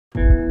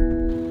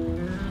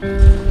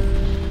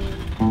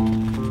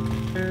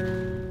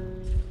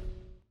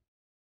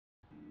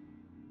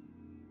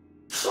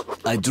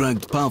I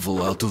dragged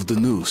Pavel out of the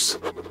noose,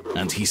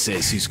 and he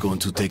says he's going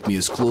to take me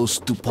as close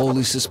to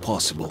Polis as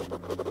possible.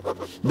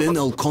 Then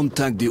I'll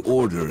contact the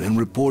Order and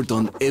report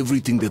on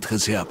everything that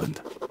has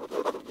happened.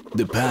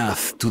 The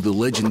path to the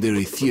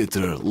legendary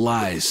theater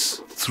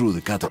lies through the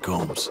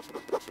Catacombs.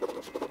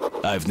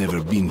 I've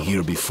never been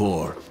here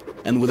before,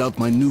 and without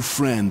my new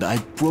friend,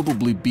 I'd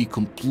probably be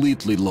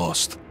completely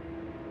lost.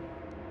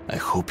 I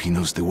hope he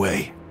knows the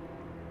way.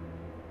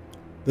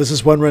 This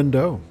is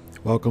Wenwrendo.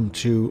 Welcome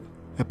to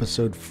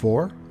episode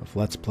 4 of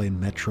Let's Play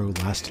Metro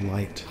Last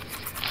Light.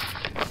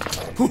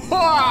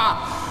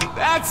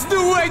 That's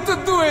the way to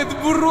do it,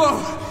 bro!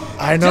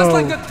 I know. Just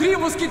like the three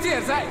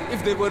musketeers,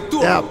 if there were two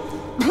Yeah. of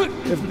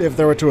them. If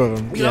there were two of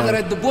them. You ever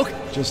read the book?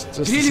 Just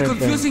really the same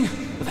confusing,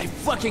 thing. but I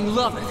fucking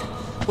love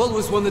it.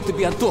 Always wanted to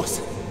be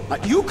Athos.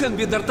 You can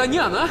be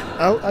D'Artagnan,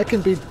 huh? I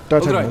can be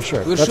D'Artagnan, Right.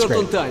 sure. We're That's short great.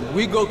 on time.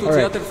 We go to All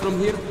right. theater from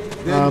here.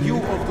 Then you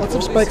of the Lots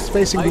of police, spikes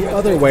facing I the have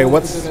other to way. go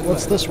What's to the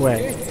what's right. this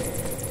way?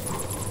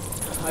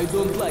 I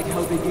don't like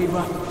how they gave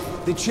up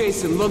the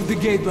chase and locked the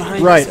gate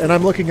behind Right, us. and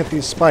I'm looking at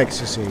these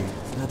spikes, you see.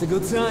 Not a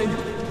good sign.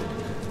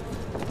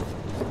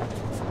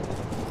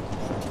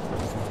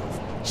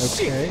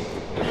 Okay.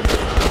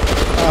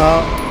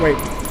 Wait.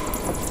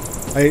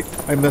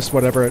 I missed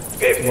whatever it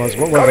was.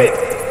 What was it?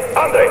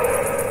 Andre!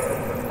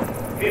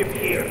 Keep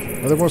here.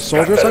 Are there more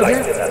soldiers out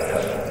here?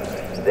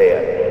 They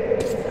are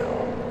dead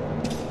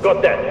now.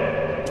 Got that?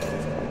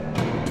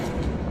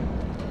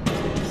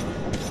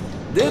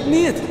 Dead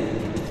meat?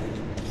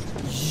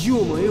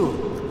 Ё-моё!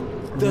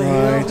 The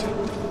Right. hell?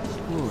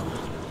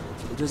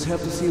 We'll just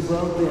have to see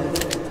about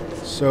that.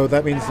 So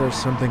that means there's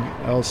something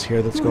else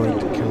here that's going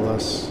to kill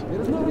us.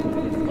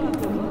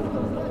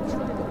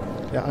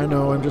 Yeah, I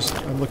know.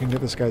 I'm looking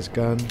at this guy's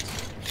gun.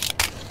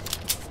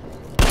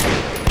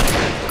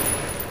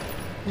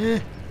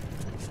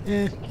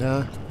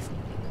 Nah.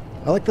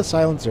 I like the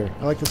silencer.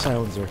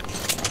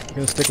 I'm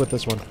gonna stick with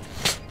this one.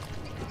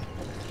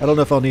 I don't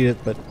know if I'll need it,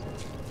 but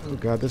oh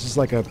god, this is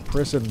like a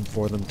prison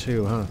for them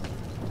too, huh?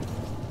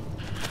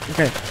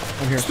 Okay,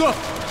 I'm here. Stop!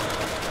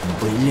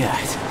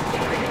 Блять.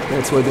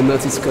 That's why the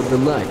Nazis cut the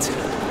lights.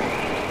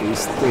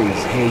 These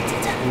things hate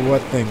it.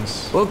 What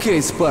things?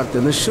 Okay,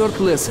 Spartan, a short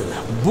lesson.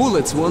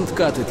 Bullets won't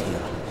cut it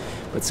here.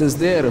 But since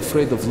they're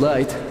afraid of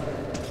light,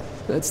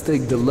 let's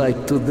take the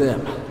light to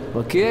them.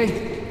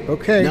 Okay?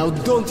 Okay. Now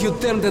don't you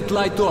turn that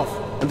light off.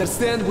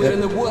 Understand? We're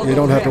in a world You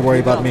don't of have to worry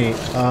about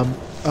without- me.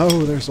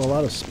 Oh, there's a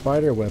lot of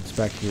spider webs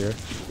back here.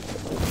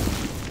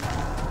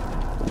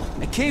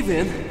 A cave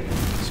in?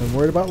 So I'm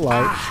worried about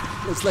light.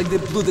 Looks like they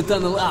blew the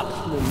tunnel up.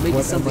 Maybe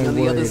What something am I on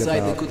the other worried side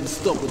about? they couldn't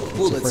stop with I'm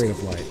bullets. afraid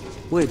of light.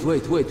 Wait.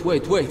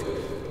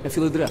 I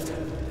feel a draft.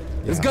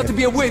 There's Yeah, got to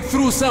be a way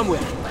through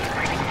somewhere.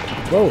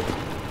 Whoa!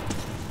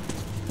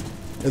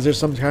 Is there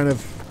some kind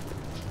of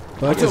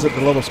bug? Is it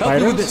the little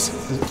Help me with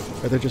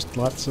spiders? Are there just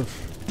lots of...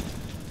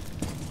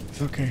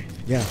 Okay,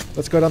 yeah.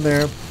 Let's go down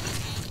there.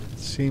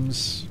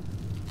 Seems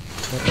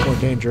much more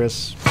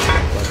dangerous.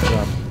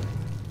 But,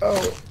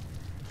 oh!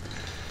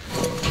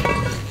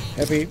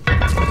 Heavy.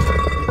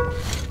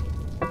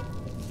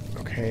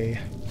 Okay.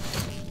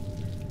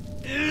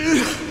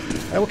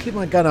 I will keep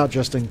my gun out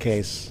just in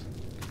case.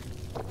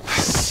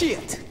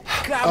 Shit!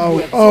 Oh,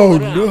 Cobwebs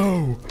all around.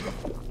 no!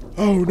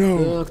 Oh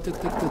no!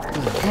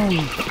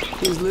 Oh.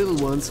 These little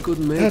ones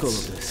couldn't make all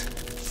That's- of this.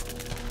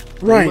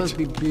 Right. There must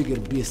be bigger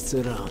beasts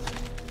around.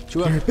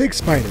 They're Chua, big be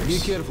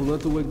spiders. careful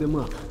not to wake them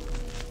up.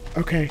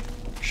 Okay.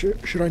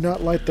 Should I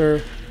not light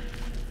their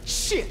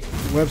Shit!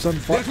 webs on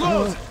They're fire?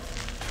 close!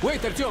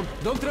 Wait, Artyom,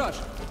 don't rush.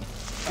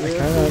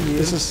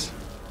 This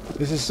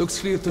is Looks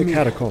clear to the me.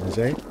 catacombs,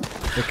 eh?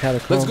 The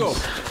catacombs. Let's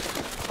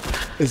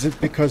go. Is it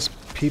because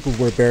people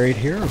were buried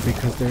here, or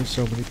because there's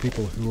so many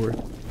people who were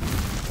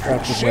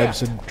trapped in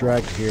webs and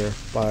dragged here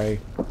by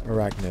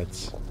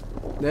arachnids?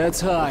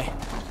 That's high.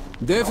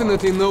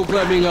 Definitely no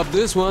climbing up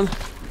this one.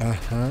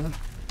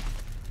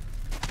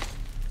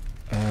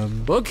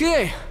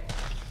 Okay.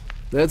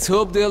 Let's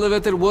hope the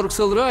elevator works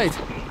all right.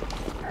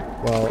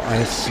 Well,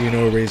 I see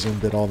no reason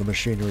that all the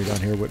machinery down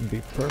here wouldn't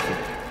be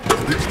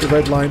perfect. Reach the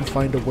red line,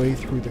 find a way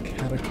through the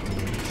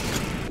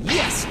catacombs.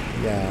 Yes!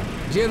 Yeah.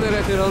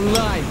 Generator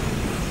online.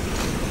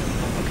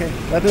 Okay,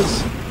 that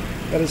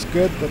is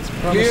good. That's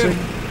promising.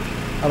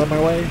 Out of my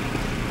way.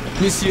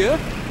 Monsieur?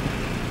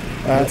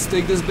 Let's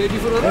take this baby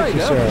for a ride, Thank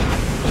you, huh?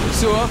 sir.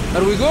 So,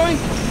 are we going?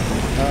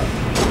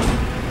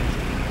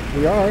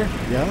 We are,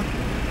 yeah.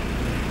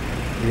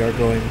 We are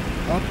going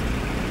up.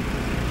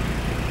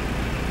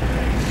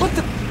 What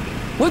the?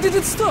 Why did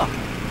it stop?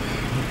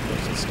 Of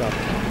course it stopped.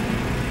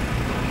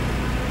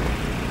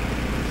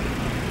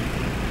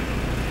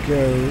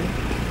 Go.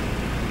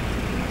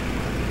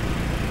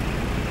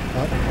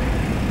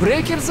 Up.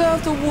 Breakers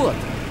out or what?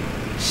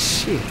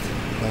 Shit.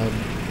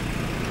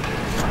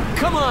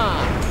 Come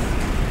on!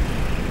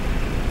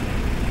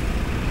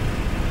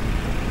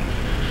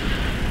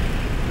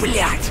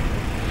 Блять!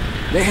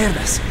 They heard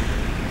us.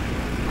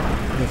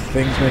 The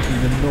thing's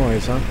making the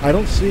noise, huh? I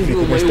don't see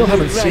anything. I We're still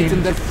haven't right in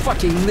seen... their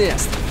fucking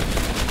nest.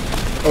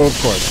 Oh,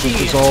 of course.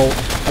 This is all...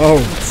 Oh,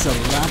 That's a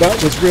lot.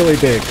 that was really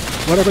big.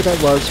 Whatever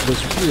that was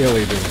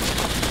really big.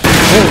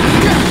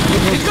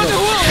 It's got a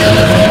wall!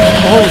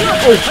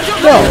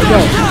 No,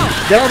 no.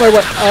 Get out of my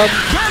way.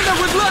 Burn them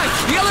with light!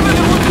 The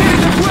elevator will clear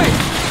the way!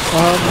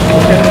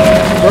 Okay.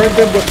 Burn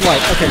them with light.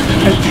 Okay.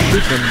 And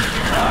shoot them.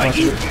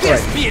 Eat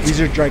this, bitch!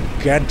 These are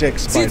gigantic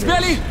See its spiders.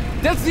 belly?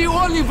 That's the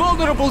only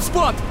vulnerable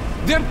spot.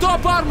 Their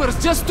top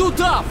armor's just too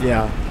tough.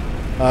 Yeah.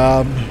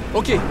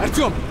 Okay,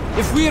 Artyom,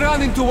 if we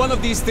run into one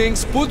of these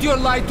things, put your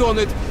light on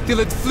it till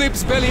it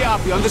flips belly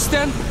up, you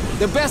understand?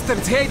 The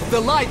bastards hate the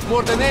light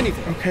more than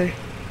anything. Okay.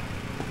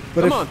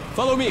 But Come on,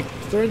 follow me.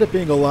 if there end up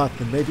being a lot,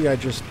 then maybe I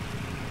just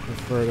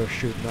prefer to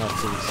shoot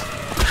Nazis.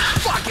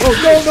 Fuck it, Oh,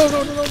 no.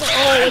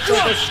 Oh, it's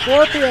like a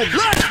scorpion.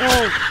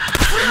 Oh,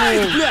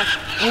 Блядь!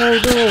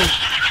 no.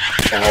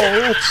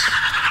 Oh,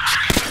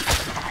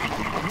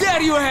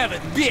 There you have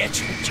it,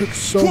 bitch! took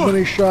so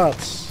many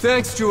shots.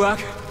 Thanks, чувак.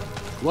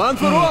 One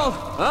for all,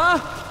 huh?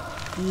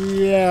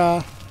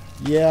 Yeah.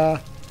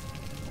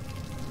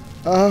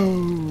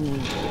 Oh.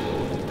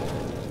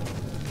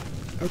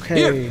 Okay.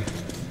 Here.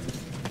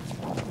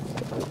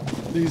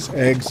 These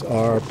eggs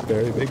are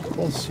very big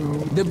also.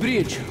 The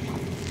bridge.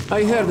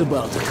 I heard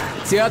about it.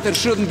 Theater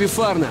shouldn't be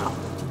far now.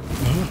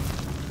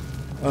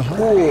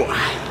 Oh.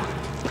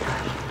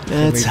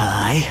 That's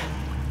high.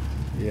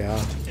 Yeah.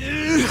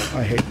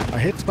 I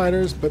hate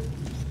spiders, but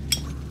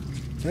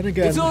then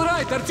again, It's all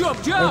right, Artyom,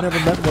 I jump! never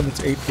met one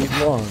that's 8 feet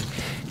long.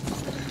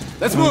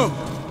 Let's move!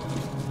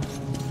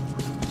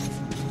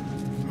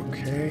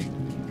 Okay.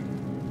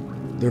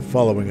 They're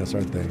following us,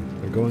 aren't they?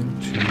 They're going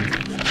to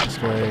this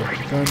way.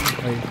 Gun,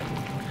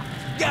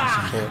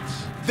 bullets.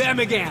 Them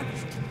again!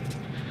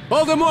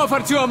 Hold them off,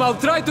 Artyom, I'll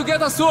try to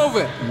get us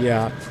over!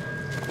 Yeah.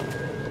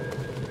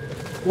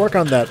 Work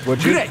on that,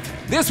 would you? Great!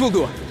 This will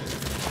do!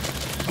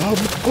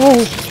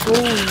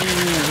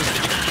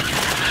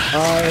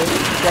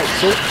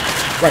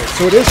 Right,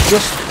 so it is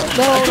just...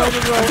 No.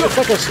 It's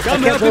like a... I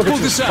can't tell if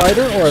it's a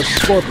spider or a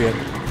scorpion.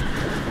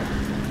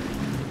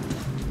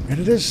 And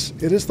it is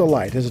the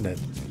light, isn't it?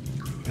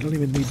 I don't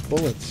even need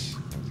bullets.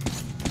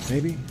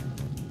 Maybe?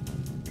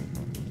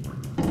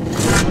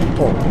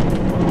 Oh.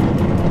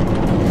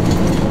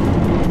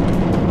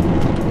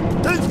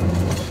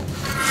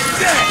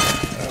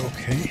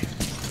 Okay.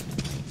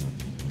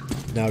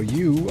 Now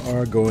you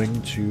are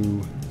going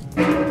to...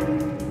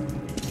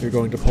 You're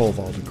going to pole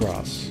vault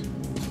across.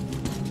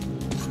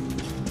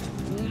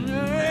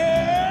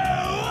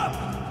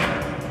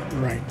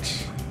 Right.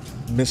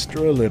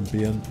 Mr.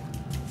 Olympian.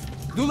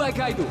 Do like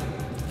I do!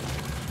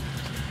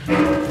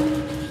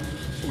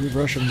 We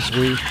Russians,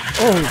 we...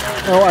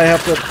 Oh, I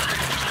have to...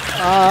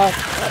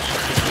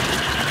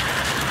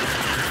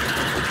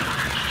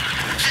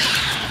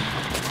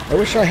 I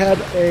wish I had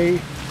a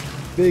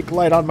big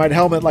light on my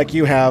helmet like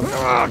you have.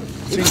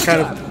 Seems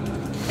kind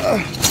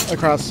of...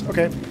 across.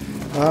 Okay.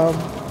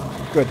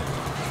 Good.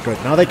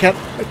 Now they can't...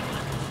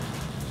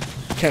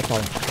 Can't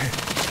follow. Okay.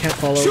 Can't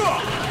follow. Sure!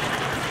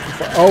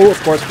 Oh,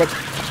 of course, but...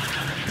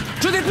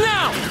 Shoot it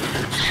now!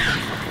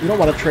 You don't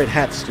want to trade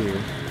hats, do you?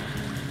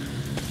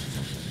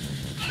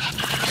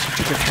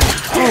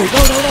 Oh,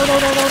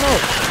 no.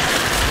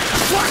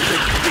 Fuck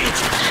it, bitch!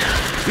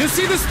 You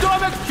see the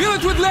stomach? Fill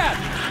it with lead!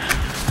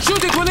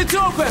 Shoot it when it's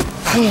open!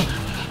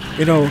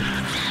 You know,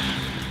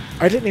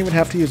 I didn't even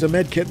have to use a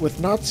med kit with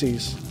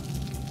Nazis.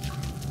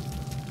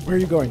 Where are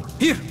you going?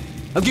 Here,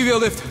 I'll give you a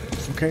lift.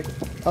 Okay,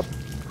 up.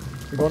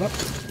 You're going up?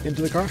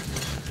 Into the car?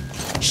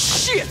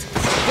 Shit!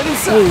 Get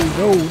inside!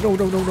 Oh, no.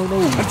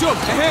 Artyom,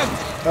 ahead!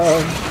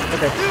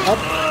 Okay, up.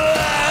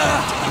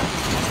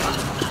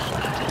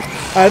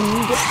 And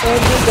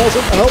it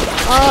doesn't help.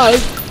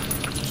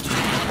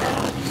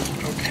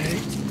 Okay.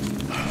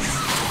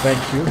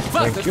 Thank you.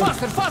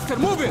 Faster,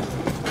 move it!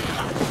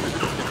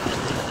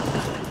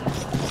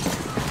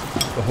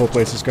 The whole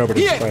place is covered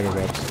in spider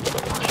webs.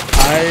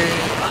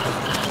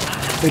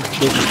 They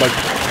just like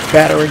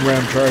battering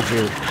ram charge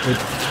you.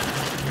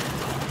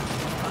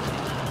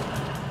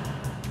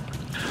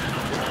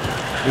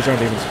 These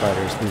aren't even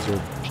spiders. These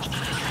are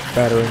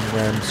battering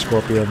ram,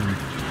 scorpion,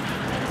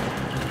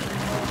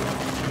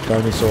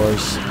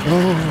 dinosaurs.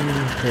 Oh,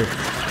 okay.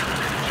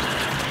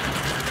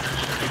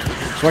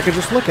 So I can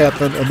just look at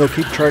them and they'll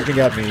keep charging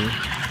at me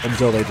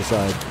until they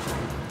decide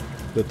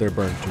that they're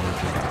burned too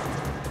much.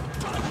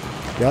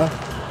 Yeah?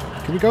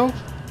 Can we go?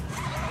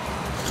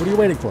 What are you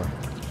waiting for?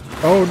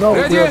 Oh no,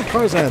 Ready? we're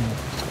Tarzan.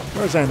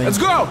 Tarzaning. Let's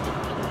go!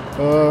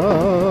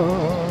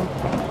 Oh.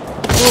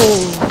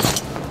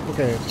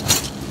 Okay.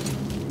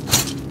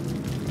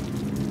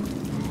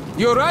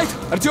 You alright,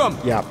 Artyom?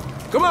 Yeah.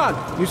 Come on!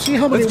 You see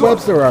how many Let's go.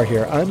 webs there are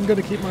here. I'm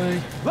gonna keep my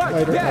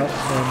lighter yeah. out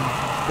and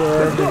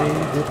burn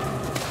it.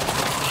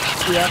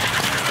 Yeah.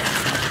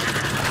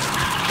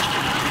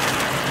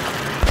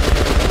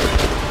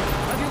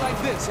 How do you like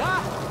this, huh?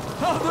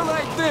 How do you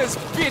like this,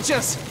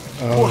 bitches?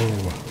 Oh,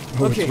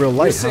 Okay, it's real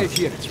light, we're safe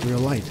here. It's real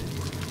light.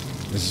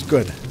 This is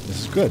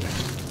good.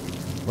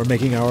 We're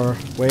making our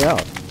way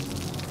out.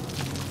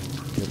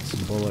 Get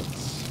some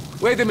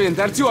bullets. Wait a minute,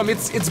 Artyom,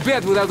 it's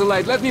bad without the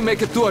light. Let me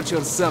make a torch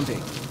or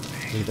something.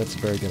 Hey, that's a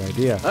very good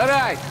idea.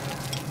 Alright.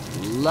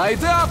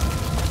 Light up!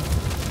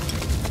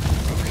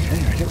 Okay,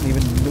 I didn't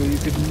even know you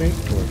could make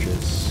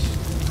torches.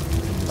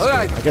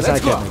 Alright, I guess I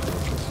let's can't go. make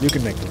torches. You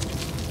can make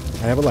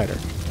torches. I have a lighter.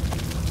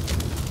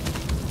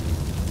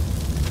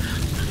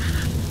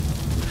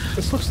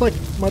 This looks like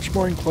much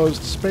more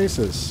enclosed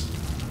spaces.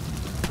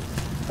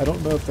 I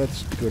don't know if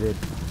that's good or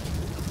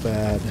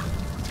bad.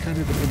 It's kind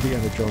of an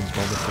Indiana Jones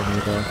moment for me,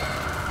 though.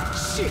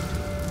 Shit!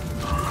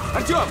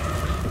 Artyom!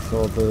 With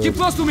all the Keep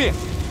close to me!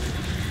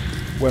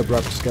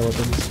 web-wrapped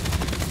skeletons.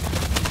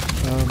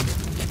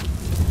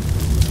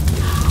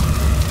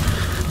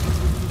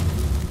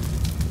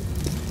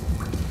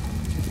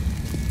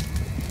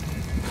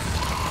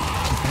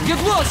 Get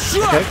lost!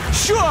 Sure! Okay.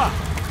 Sure!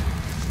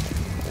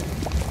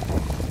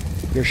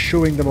 You're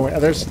shooing them away.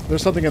 There's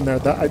something in there.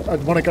 That I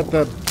want to get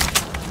the...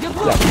 Get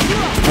lost!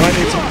 I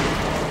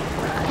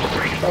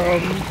Sure!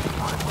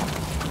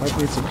 might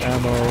need some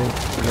ammo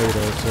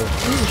later, so...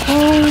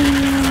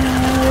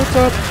 Oh, what's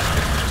up?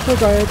 Still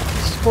died.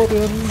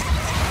 Scorpion.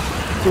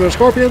 So there are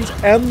scorpions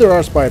and there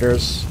are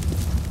spiders.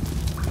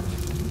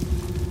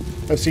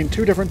 I've seen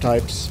two different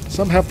types.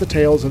 Some have the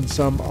tails and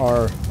some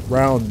are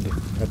round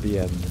at the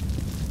end.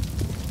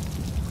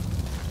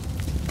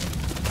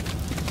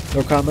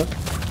 No comment?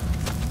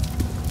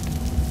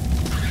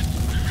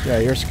 Yeah,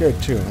 you're scared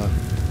too, huh?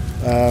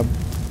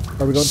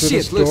 Are we going through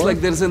this Shit, door? looks like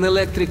there's an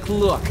electric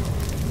lock.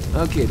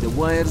 Okay, the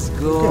wires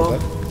go...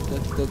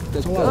 Good,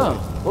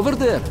 Oh, over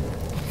there.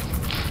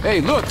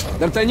 Hey, look,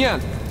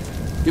 D'Artagnan.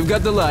 You've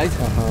got the light.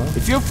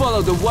 If you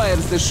follow the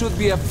wires, there should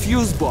be a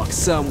fuse box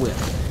somewhere.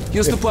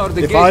 Used to power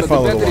the if gate, I but the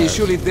follow the battery is wires.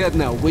 surely dead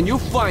now. When you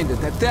find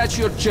it, attach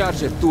your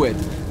charger to it.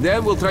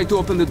 Then we'll try to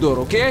open the door,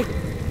 okay?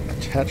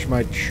 Attach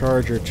my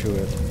charger to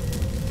it.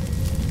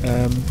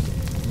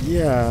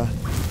 Yeah.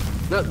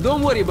 Now,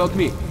 don't worry about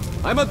me.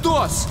 I'm a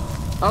toss.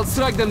 I'll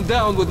strike them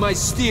down with my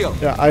steel.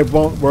 Yeah, I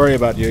won't worry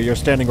about you. You're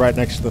standing right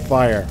next to the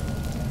fire.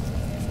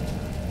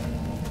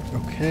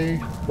 Okay,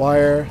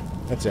 wire.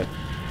 That's it.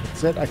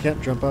 That's it. I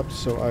can't jump up,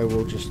 so I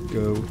will just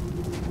go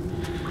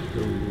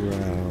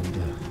around.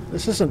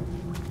 This isn't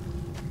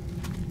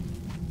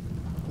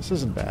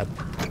bad.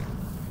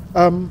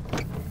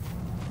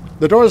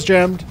 The door is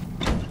jammed.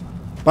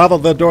 Pavel,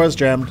 the door is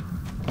jammed.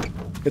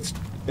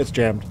 It's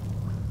jammed.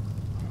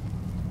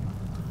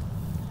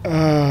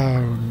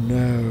 Oh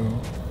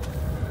no.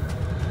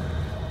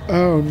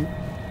 Oh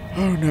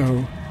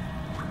no.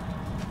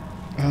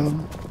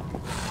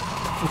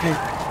 Okay.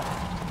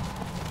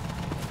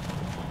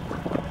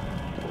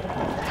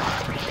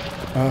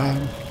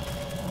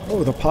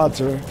 Oh, the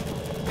pods are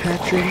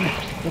hatching.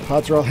 The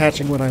pods are all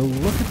hatching when I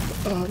look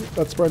at...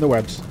 let's burn the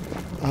webs.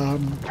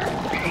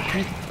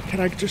 Okay. Can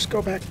I just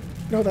go back?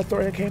 No, that's the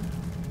way I came.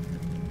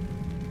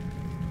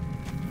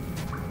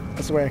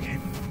 That's the way I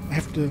came. I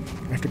have to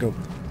go.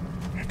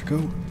 I have to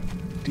go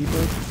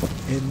deeper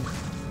in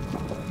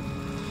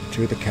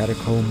to the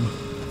catacomb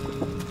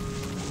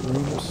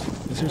rooms.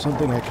 Is there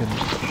something I can...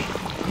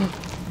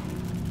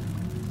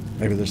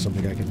 Maybe there's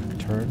something I can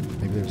turn?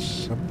 Maybe there's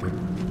something...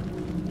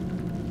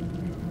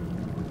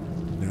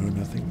 No,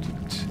 nothing to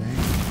take.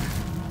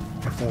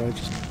 I thought I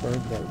just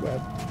burned that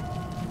web.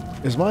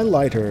 Is my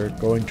lighter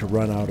going to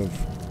run out of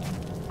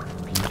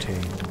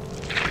butane?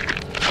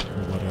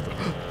 Or whatever.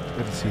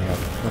 What does he have?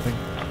 Nothing?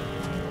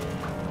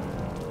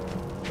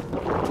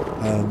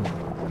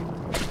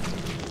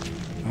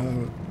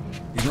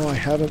 You know, I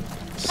haven't...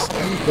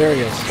 There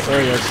he is.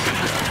 There he is.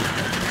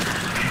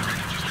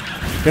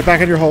 Get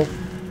back in your hole.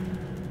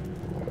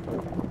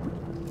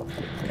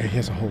 Okay, he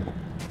has a hole.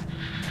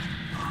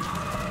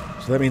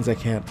 So that means I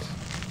can't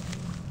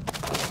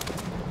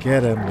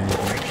get him, maybe.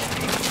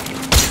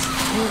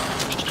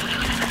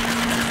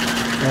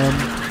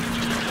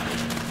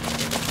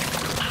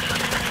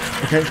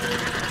 Okay.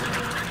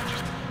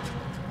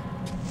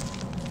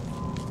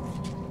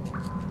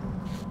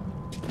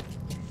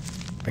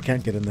 I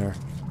can't get in there.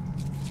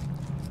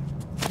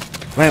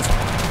 Lamp!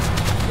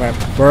 Lamp.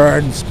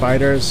 Burn,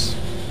 spiders!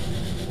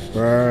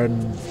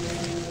 Burn.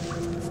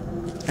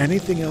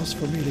 Anything else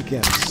for me to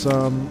get?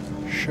 Some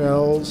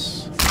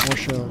shells. More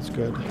shells.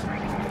 Good.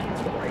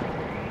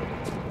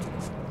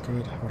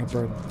 Good. I want to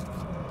burn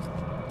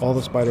all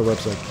the spider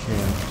webs I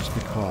can, just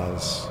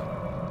because.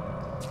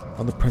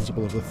 On the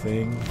principle of the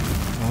thing.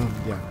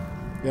 Yeah.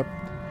 Yep.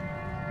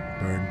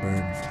 Burn,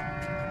 burn.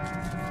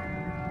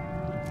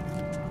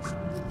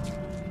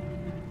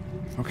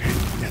 Okay,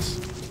 yes.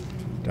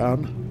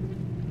 Down.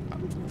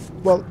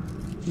 Well,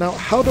 now,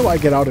 how do I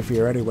get out of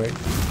here anyway?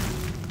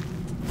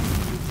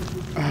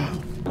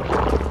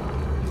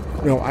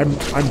 No, I'm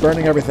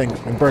burning everything.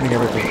 I'm burning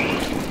everything.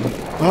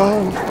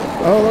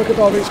 Oh, look at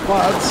all these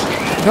quads.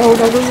 No. Oh,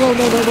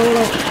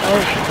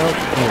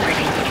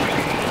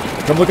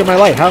 no. Come look at my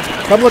light, huh?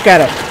 Come look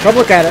at it. Come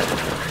look at it.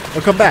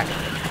 Oh, come back.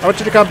 I want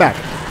you to come back.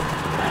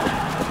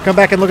 Come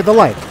back and look at the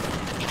light.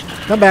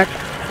 Come back.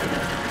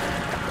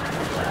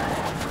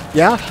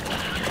 Yeah?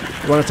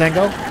 You want a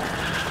tango?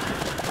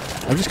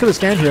 I'm just gonna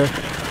stand here.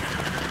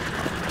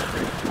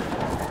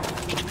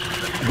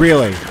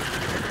 Really?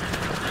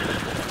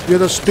 You're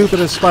the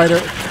stupidest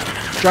spider,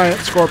 giant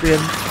scorpion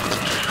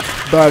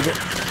bug.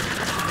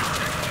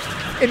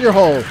 In your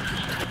hole.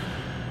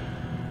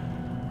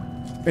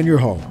 In your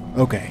hole.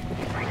 Okay.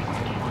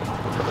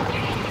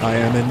 I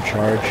am in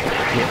charge.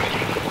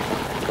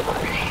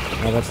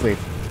 Now let's leave.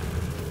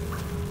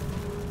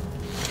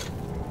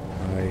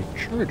 My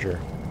charger.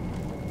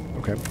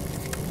 Okay.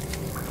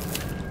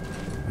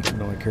 I didn't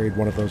know I carried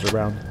one of those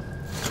around.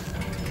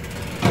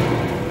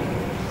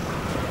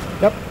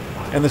 Yep.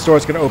 And the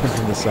door's going to open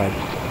from this side.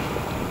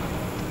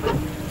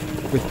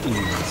 With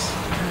ease.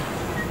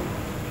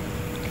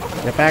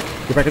 Get back.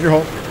 Get back in your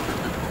hole.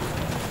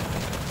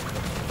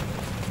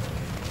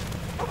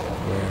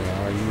 Where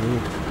are you?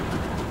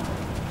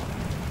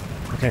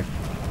 Okay.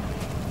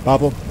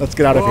 Pavel, let's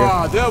get out of here.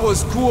 Wow, that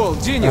was cool.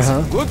 Genius.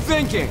 Good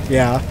thinking.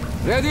 Yeah.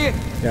 Ready?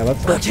 Yeah,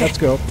 let's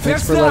go.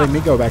 Thanks for letting me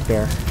go back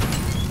there.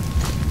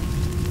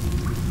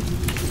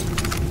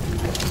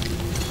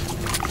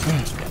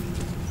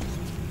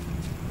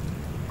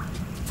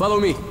 Follow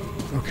me.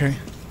 Okay.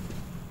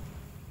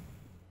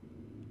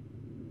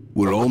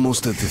 We're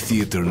almost at the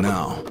theater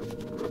now.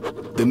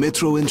 The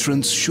metro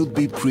entrance should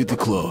be pretty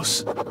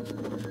close.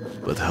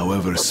 But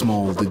however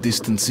small the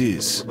distance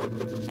is,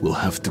 we'll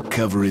have to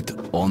cover it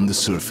on the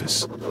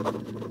surface.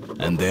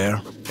 And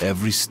there,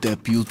 every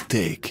step you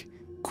take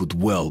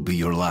could well be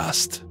your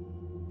last.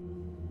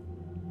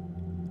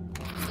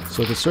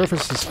 So the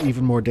surface is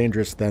even more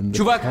dangerous than the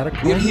Chuvak,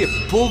 Catacombs? we're here.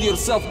 Pull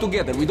yourself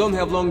together. We don't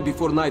have long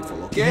before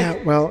nightfall, okay?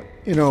 Yeah, well,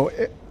 you know,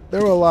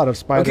 there were a lot of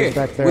spiders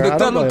back there. With the I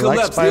don't tunnel really like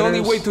collapse, the only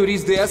spiders. way to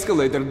reach the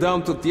escalator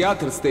down to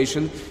theater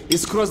station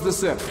is cross the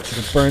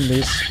surface. To burn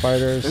these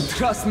spiders. And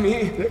trust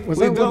me, Was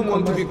we that don't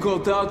one want to on be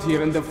caught out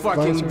here in the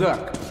fucking Visor?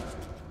 dark.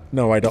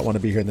 No, I don't want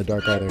to be here in the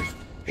dark either.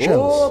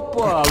 Shells.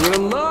 Opa, we're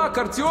in luck,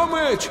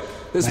 Artyomich!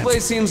 This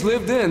place seems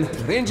lived in.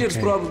 Rangers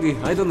probably,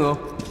 I don't know.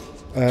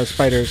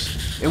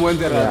 Spiders. And when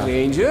there are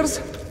rangers...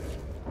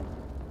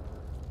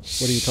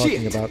 What are you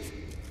talking about?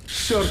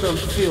 Short of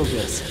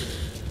filters.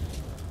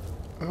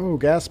 Oh,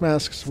 gas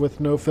masks with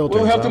no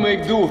filters. We'll have to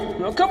make do.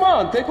 Now come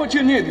on, take what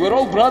you need. We're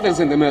all brothers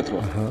in the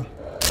metro.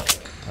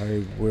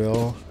 I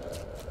will.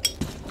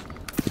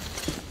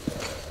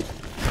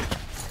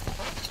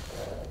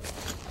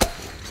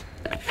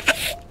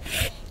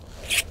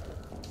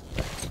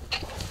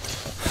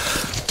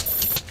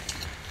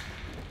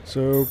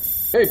 So...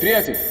 Hey,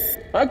 приятель,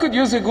 I could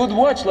use a good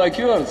watch like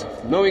yours.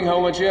 Knowing how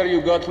much air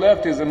you got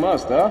left is a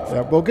must, huh?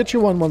 Yeah, we'll get you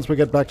one once we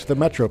get back to the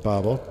metro,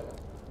 Pavel.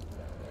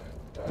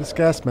 This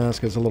gas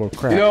mask is a little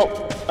cracked. You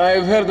know,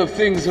 I've heard of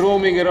things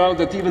roaming around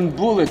that even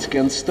bullets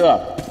can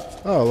stop.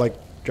 Oh, like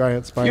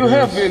giant spiders. You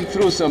have been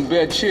through some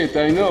bad shit,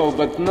 I know,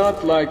 but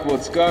not like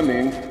what's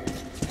coming.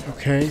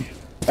 Okay.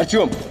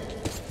 Artyom,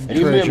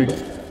 Encouraging. remember,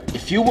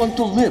 if you want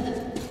to live,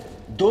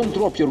 don't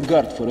drop your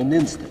guard for an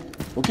instant,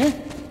 okay?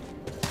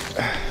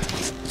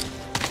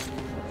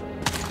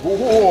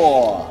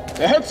 Whoa,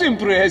 that's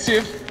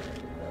impressive.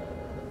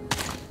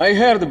 I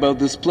heard about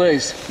this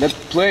place. That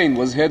plane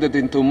was headed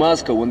into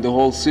Moscow when the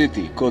whole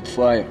city caught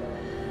fire.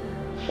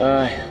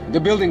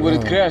 The building where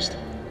it crashed,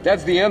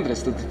 that's the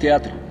entrance to the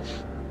theater.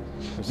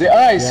 The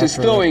ice is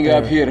thawing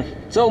up here.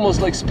 It's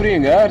almost like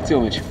spring, huh,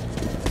 Artyomich?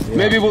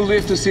 Maybe we'll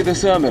live to see the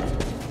summer.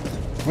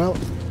 Well,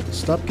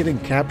 stop getting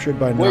captured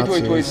by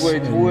Nazis.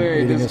 Wait. and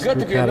leading There's us got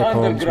through to be an catacombs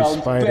with underground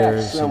path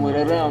spiders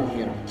somewhere around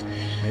here.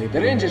 maybe. The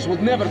Rangers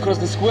would never cross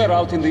the square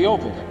out in the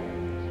open.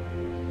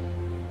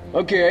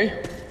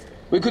 Okay,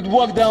 we could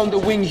walk down the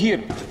wing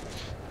here.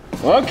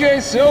 Okay,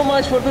 so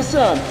much for the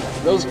sun.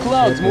 Those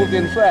clouds moved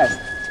in fast.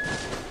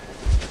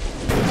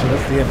 So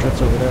that's the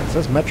entrance over there. It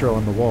says metro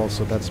on the wall,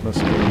 so that's must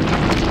be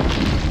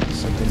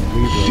something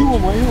we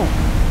wrote.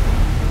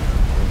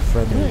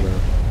 Friendly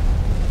road.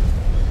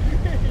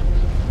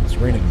 It's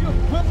raining.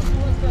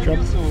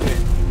 Jump.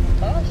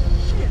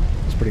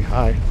 It's pretty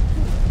high.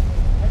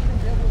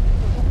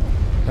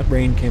 That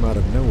rain came out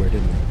of nowhere,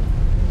 didn't it?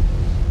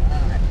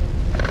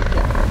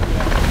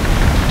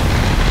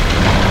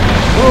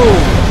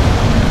 Whoa!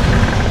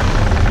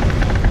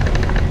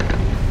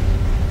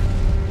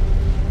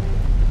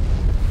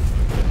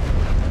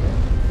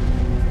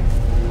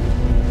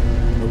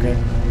 Okay.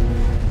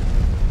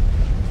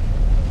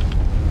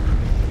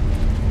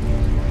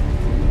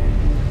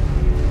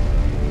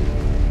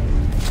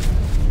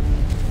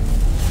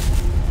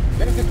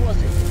 There's the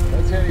crossing.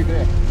 Let's head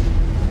there.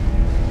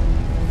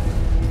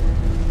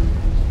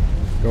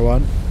 Go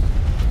on.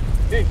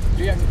 Hey,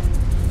 приятель,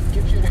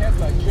 keep your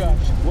headlight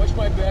charged. Watch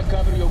my back,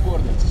 cover your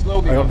coordinates.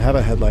 Slowly. I don't have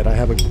a headlight. I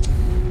have a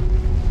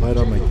light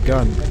on my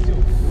gun.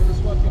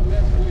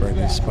 Burn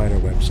these spider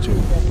webs too.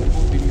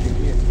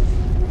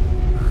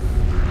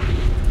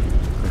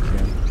 I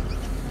can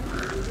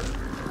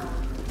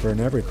burn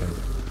everything.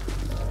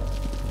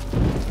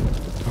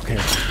 Okay.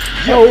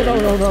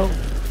 No.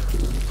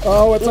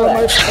 Oh, it's on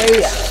my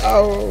face. I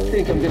Oh.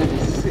 think I'm gonna be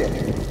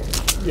sick.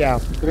 Yeah.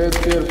 Tread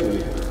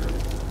carefully.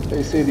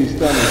 They say these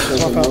tunnels show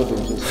the water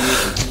just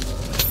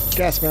moving.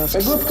 Gas masks.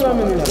 A good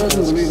communist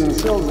doesn't believe in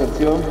souls,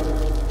 Artyom.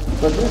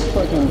 But this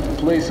fucking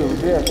place of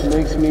death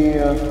makes me,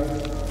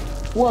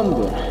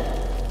 wonder.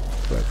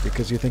 But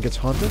because you think it's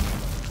haunted?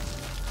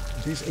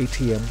 These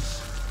ATMs.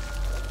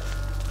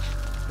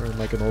 We're in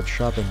like an old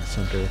shopping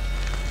center.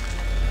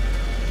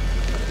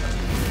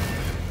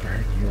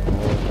 Burn you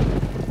all.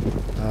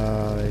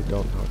 I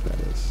don't know what that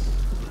is.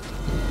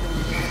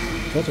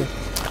 Filter.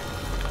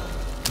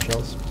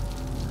 Shells.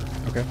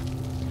 Okay.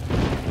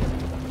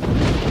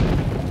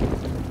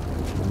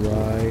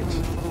 Right.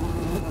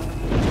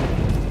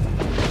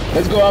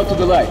 Let's go out to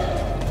the light.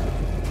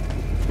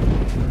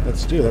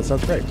 Let's do. That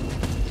sounds great.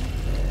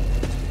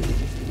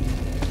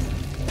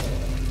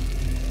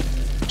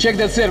 Check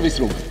that service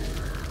room.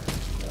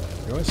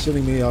 You're always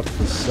sending me off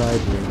the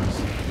side rooms.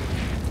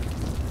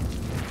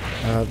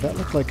 That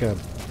looked like a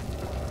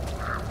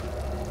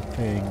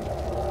thing.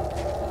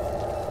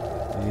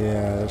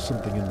 Yeah, there's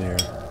something in there.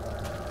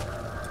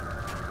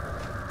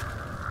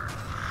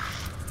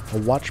 A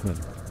watchman.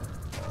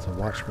 It's a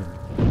watchman.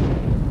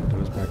 That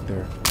was back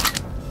there.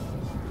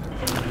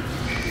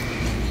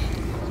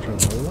 Let's try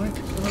another light.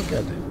 Oh,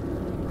 good.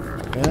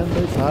 And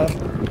they found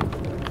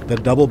the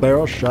double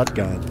barrel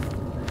shotgun.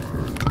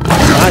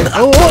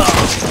 Oh!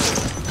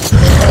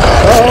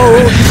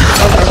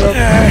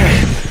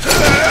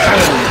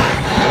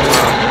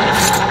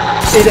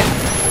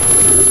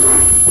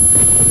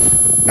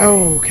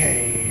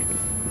 Okay.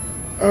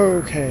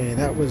 Okay,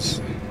 that was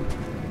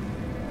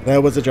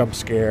a jump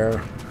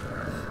scare.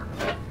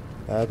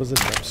 That was a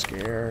jump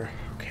scare.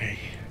 Okay.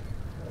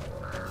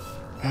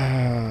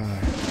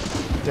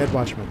 Dead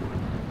watchman.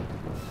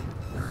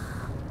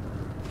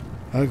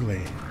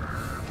 Ugly.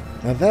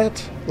 Now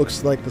that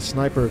looks like the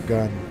sniper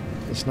gun,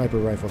 the sniper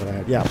rifle that I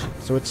had. Yeah,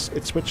 so it's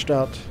switched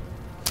out.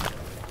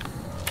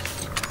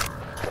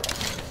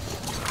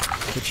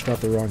 Switched out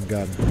the wrong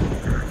gun.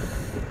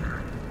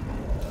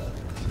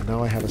 So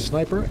now I have a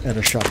sniper and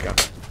a shotgun.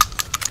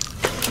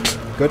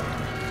 Good.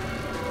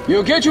 You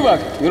okay,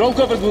 Chuvak? You're all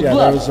covered with Yeah,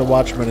 blood. there was a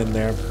watchman in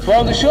there.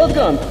 Found a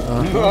shotgun?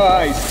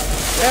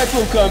 Nice. That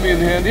will come in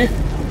handy.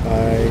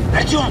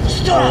 Артем,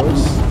 stop!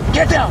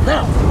 Get down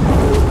now!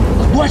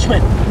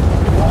 Watchman!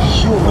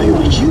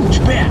 Ё-моё, huge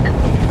back!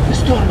 The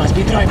storm must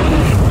be driving.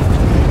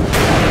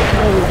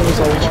 There's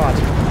a lot.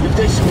 If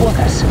they spot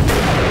us,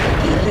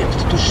 be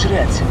ripped to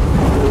shreds.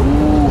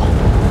 Ooh,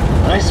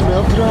 I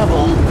smell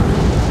trouble.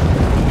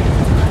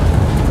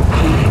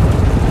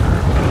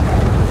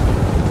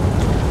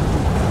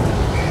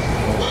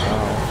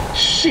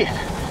 Shit,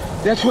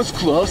 that was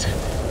close.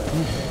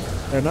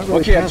 They're not really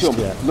Okay, past Artyom,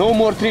 yet. no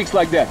more tricks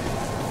like that.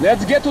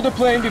 Let's get to the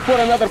plane before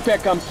another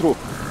pack comes through.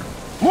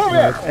 Move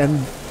it! And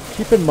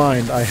keep in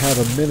mind, I have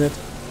a minute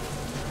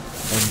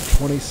and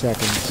 20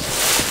 seconds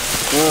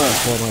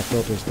before my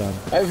filter's done.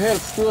 I've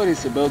heard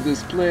stories about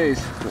this place,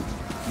 but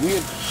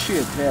weird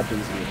shit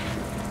happens here.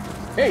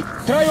 Hey,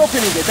 try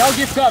opening it, I'll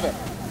give cover.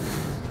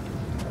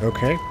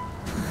 Okay.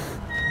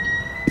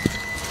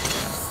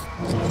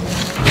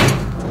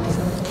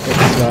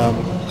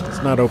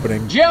 It's not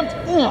opening. Jammed?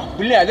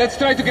 Bля, let's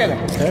try together.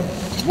 Okay.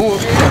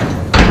 Move it.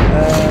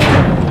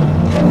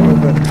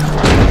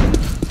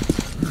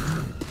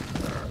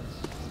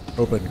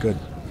 Open, good.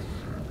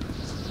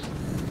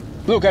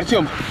 Look,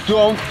 Artyom,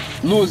 don't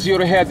lose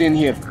your head in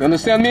here. You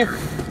understand me?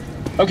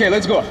 Okay,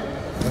 let's go.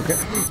 Okay.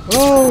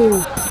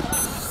 Oh!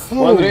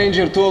 One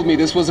ranger told me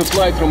this was a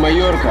flight from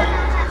Mallorca.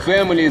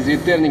 Family is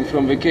returning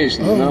from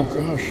vacation, you know?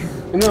 Gosh.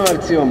 You know,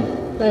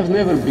 Artyom, I've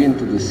never been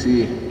to the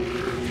sea,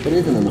 or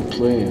even on a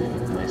plane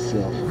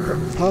myself.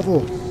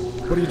 Pavel,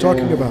 what are you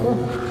talking about?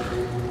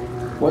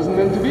 Wasn't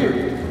meant to be.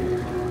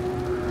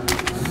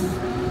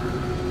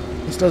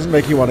 This doesn't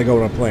make you want to go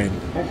on a plane.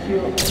 I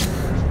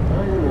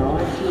don't know,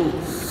 I feel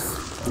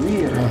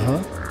weird.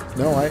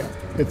 No,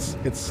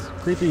 it's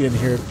creepy in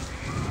here.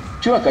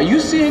 Chuck, are you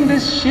seeing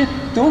this shit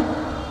too?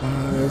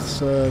 It's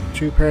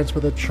two parents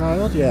with a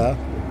child, yeah.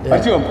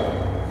 Artyom,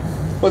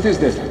 what is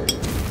this?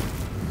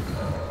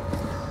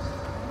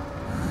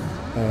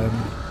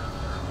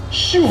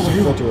 Shoot!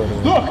 Filter over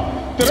there. Look,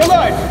 they're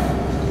alive!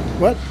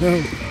 What?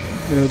 No,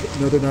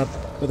 they're not.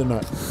 No, they're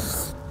not.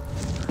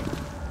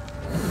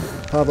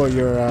 Pablo,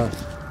 you're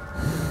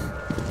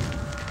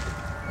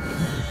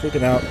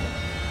freaking out.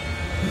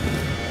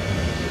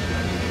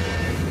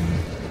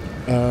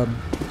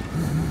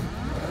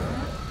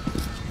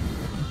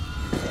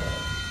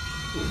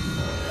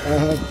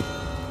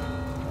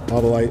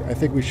 Pablo, I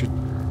think we should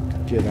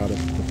get out of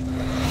the...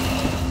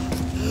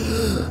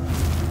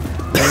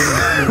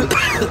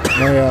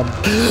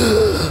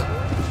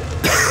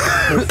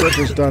 my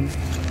filter's done.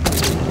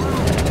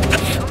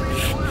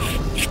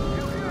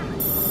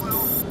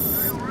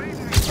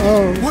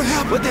 Oh. What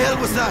happened? What the hell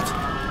was that?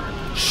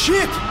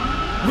 Shit!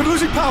 We're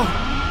losing power!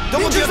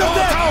 Double G on the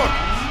whole tower!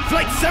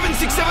 Flight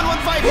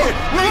 76715 here!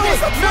 Mayday!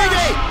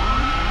 Mayday!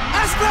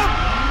 Astra!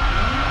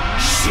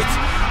 Shit!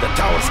 The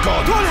tower's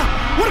gone! Tonya!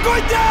 We're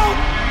going down!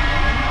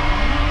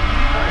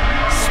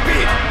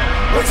 Speed!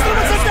 Which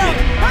instruments are down?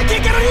 I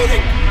can't get a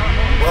reading!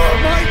 Oh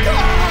my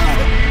god!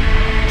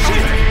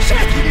 Shit!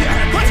 Shit!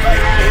 What's going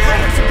on here?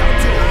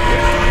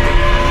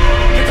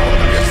 Get all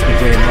of yourself!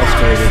 The game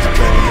mustard is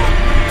going.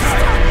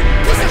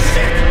 Piece of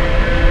shit!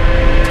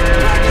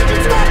 Black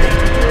engine started!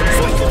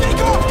 Switch to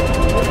take off!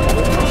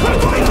 We're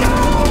going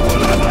down!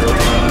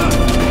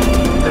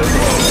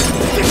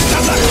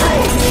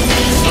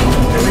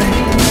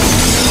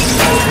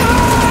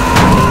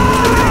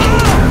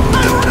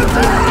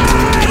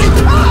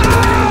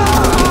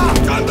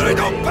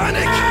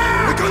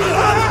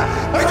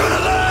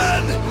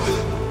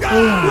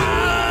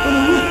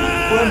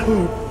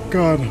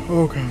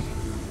 Oh god.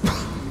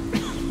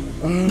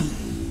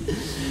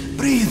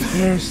 Breathe.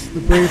 There's the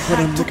brave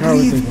one and the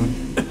cowardly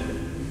one.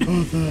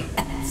 Oh, the...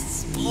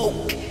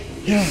 Smoke.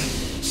 Yeah.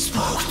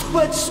 Smoke. Too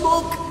much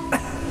smoke.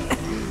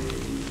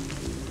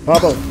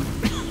 Pavel.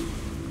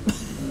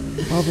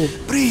 Pavel.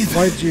 Breathe.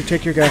 Why did you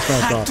take your gas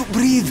mask Have off? to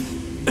breathe.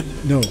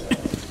 No.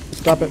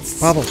 Stop it.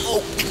 Pavel.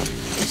 Smoke.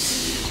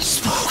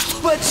 Smoke.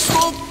 Too much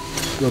smoke.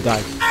 You'll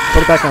die.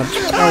 Put it back on.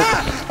 No.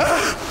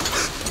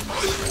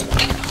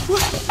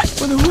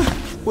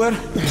 Where?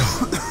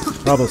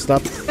 Pavel,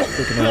 stop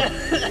freaking out.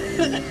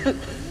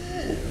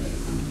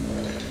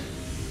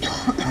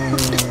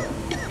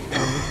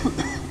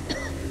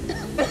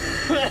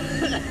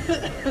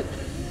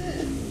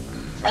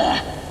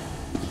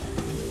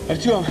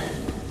 Artyom,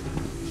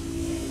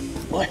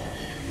 what?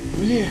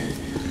 Really?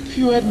 If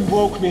you hadn't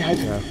woke me, I'd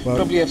well-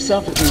 probably have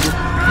suffocated.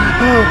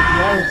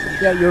 Oh,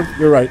 yeah,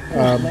 you're right.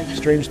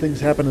 Strange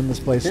things happen in this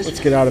place. Let's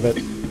get out of it.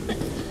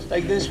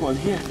 Like this one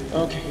here.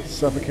 Okay.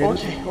 Suffocated?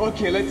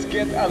 Okay, let's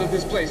get out of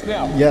this place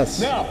now. Yes.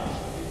 Now!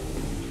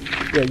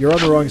 Yeah, you're on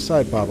the wrong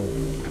side, Pavel.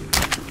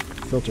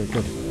 Filter,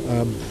 good.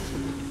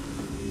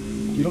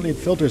 You don't need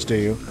filters, do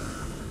you?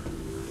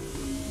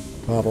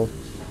 Pavel.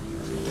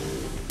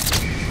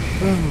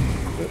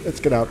 Let's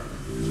get out.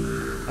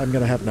 I'm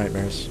gonna have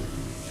nightmares.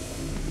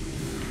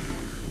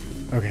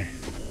 Okay.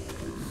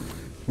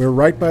 We're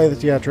right by the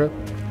theater.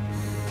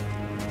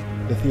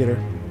 The theater.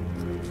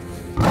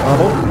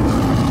 Pavel?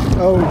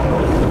 Oh.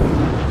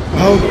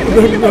 Oh,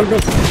 no.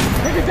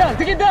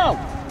 Take it down!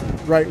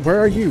 Right, where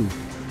are you?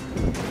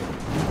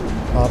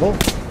 Pavel?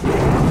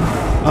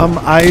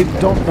 I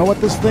don't know what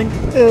this thing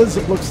is.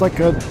 It looks like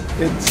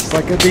it's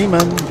like a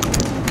demon.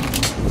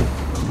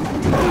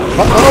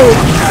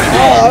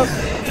 Oh!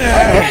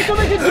 Try to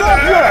make it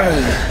drop you!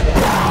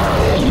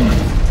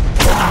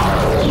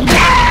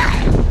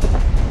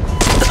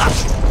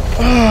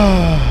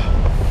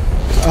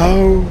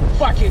 Oh.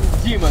 Fucking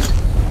demon!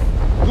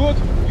 Good,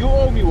 you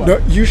owe me one. No,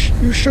 you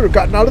should have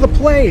gotten out of the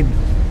plane.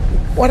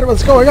 What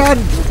was going on,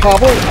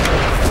 Pavel?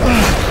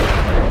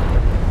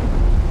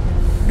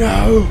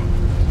 No.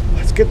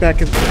 Let's get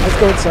back in. Let's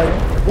go inside.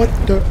 What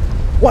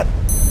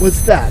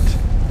was that?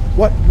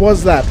 What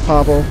was that,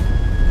 Pavel?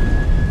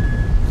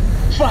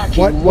 Fucking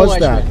What was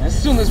watchman. that? As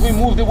soon as we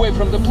moved away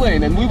from the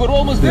plane and we were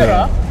almost there,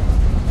 Yeah.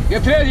 huh?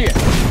 Get ready!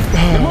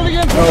 They're moving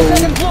in from the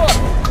second floor!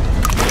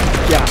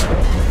 Yeah.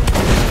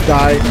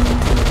 Die.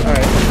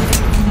 Alright.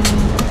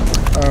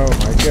 Oh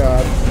my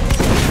god.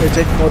 They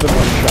take more than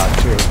one shot,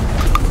 too.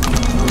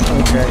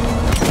 Okay.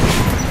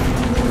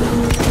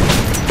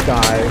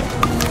 Die.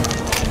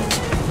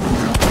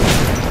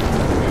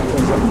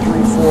 Was that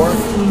 3, 4?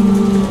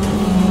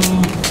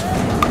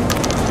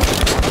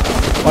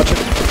 Watch it.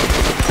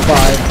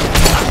 5.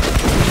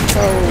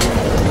 Oh,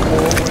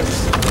 this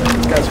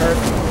guy's hurt.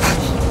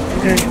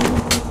 Okay.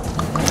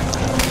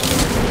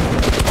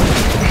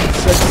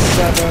 6,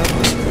 7.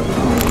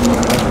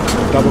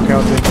 Double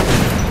counting.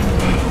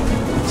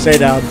 Stay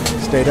down.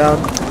 Stay down.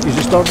 You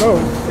just don't know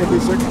if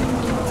he's sick.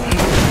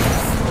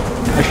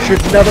 I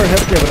should never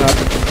have given up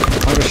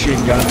my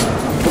machine gun.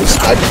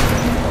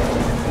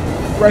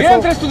 The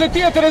entrance to the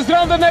theater is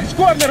around the next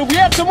corner. We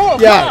have to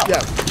move. Yeah, now.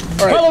 yeah.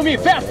 All right. Follow me,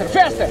 faster,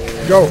 faster.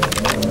 Go.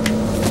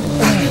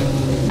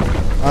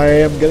 I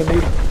am gonna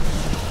need...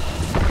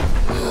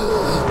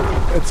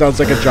 It sounds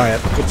like a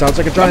giant. It sounds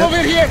like a Come giant.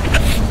 over here.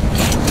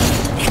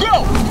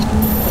 Go.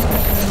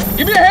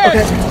 Give me a hand.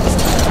 Okay.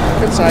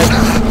 Inside.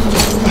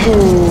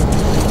 Oh.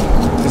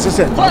 This is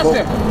it. Pavel.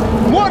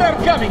 Faster. More are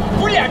coming.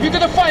 Bria, you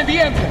gotta find the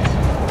entrance.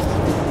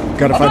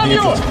 Gotta find the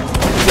Above entrance.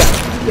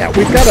 Yeah,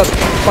 we've gotta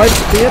find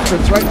the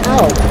entrance right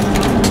now.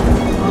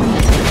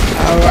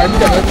 Oh, I'm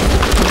gonna die. I'm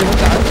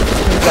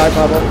gonna die,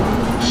 Pavel.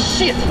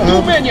 Shit,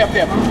 too many of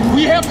them.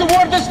 We have to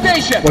ward the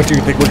station. What do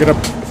you think? We're gonna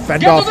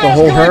fend Get off to the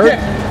whole escalator. herd?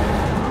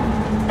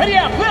 Hurry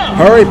up now.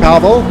 Hurry,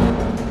 Pavel.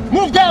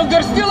 Move down.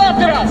 They're still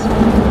after us.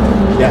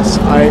 Yes,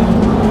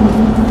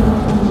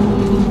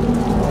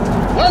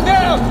 One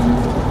down.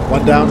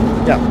 One down.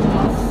 Yeah.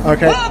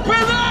 Okay.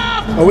 Open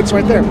up. Oh, it's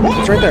right there.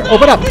 It's right there.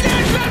 Open up. We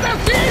didn't let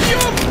us in, you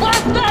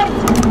bastard.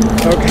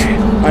 Okay.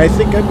 I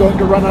think I'm going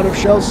to run out of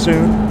shells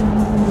soon.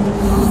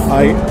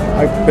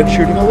 I've been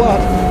shooting a lot.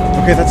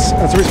 Okay, that's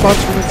a response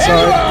from inside.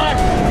 Everyone.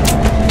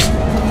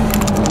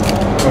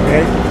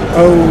 Okay.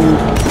 Oh.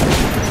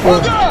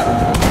 Hold on.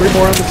 3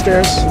 more on the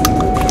stairs.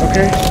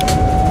 Okay.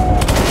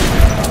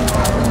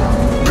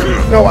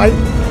 No, I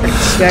can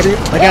stab you.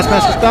 My gas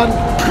mask is done.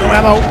 No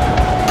ammo. I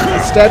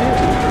stab you.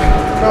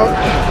 No.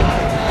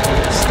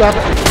 Stop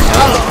it.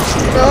 Oh.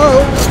 No.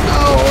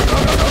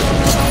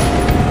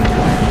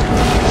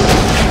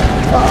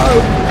 Oh.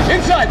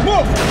 Inside.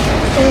 Move.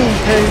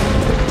 Okay.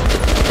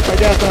 My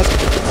gas mask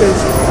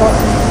is on.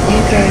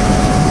 Okay.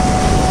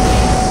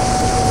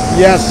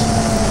 Yes.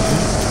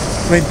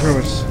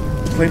 Flamethrowers.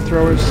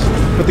 Flamethrowers.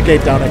 Put the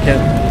gate down. I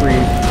can't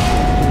breathe.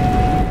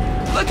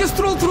 Like a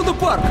stroll through the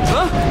park,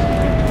 huh?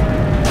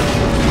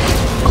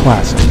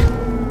 Classic.